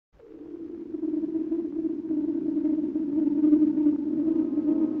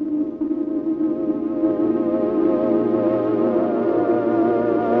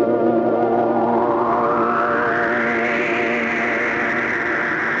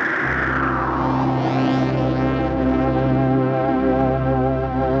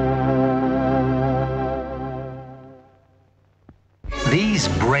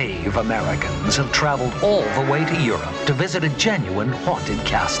brave Americans have traveled all the way to Europe to visit a genuine haunted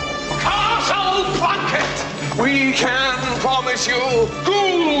castle. Castle Plunkett! We can promise you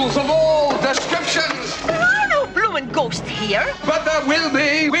ghouls of all descriptions. There are no bloomin' ghosts here. But there will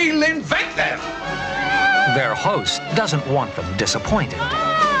be. We'll invent them. Their host doesn't want them disappointed.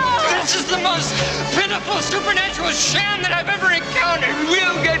 This is the most pitiful supernatural sham that I've ever encountered.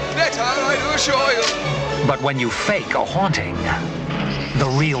 We'll get better, I do assure you. But when you fake a haunting, the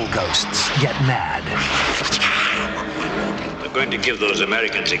real ghosts get mad. We're going to give those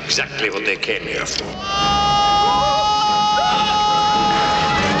Americans exactly what they came here for.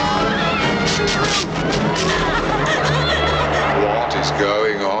 What is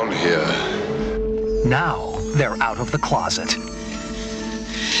going on here? Now they're out of the closet.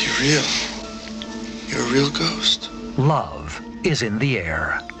 You're real. You're a real ghost. Love is in the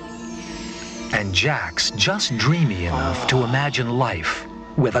air. And Jack's just dreamy enough to imagine life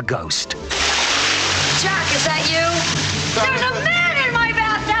with a ghost. Jack, is that you? There's a man in my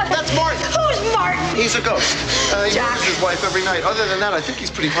bathtub. That's Martin. Who's Martin? He's a ghost. He Jack. murders his wife every night. Other than that, I think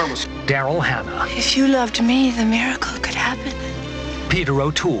he's pretty harmless. Daryl Hannah, If you loved me, the miracle could happen. Peter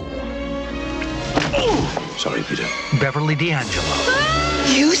O'Toole, Sorry, Peter. Beverly D'Angelo,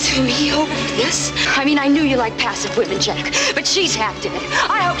 You threw me over for this? I mean, I knew you liked passive women, Jack, but she's hacked in it.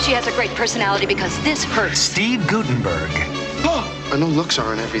 I hope she has a great personality because this hurts. Steve Gutenberg, I know looks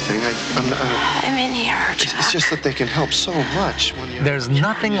aren't everything. I'm in here, Jack. It's just that they can help so much when you... there's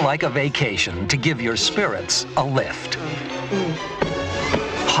nothing like a vacation to give your spirits a lift.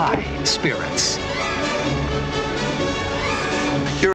 High spirits.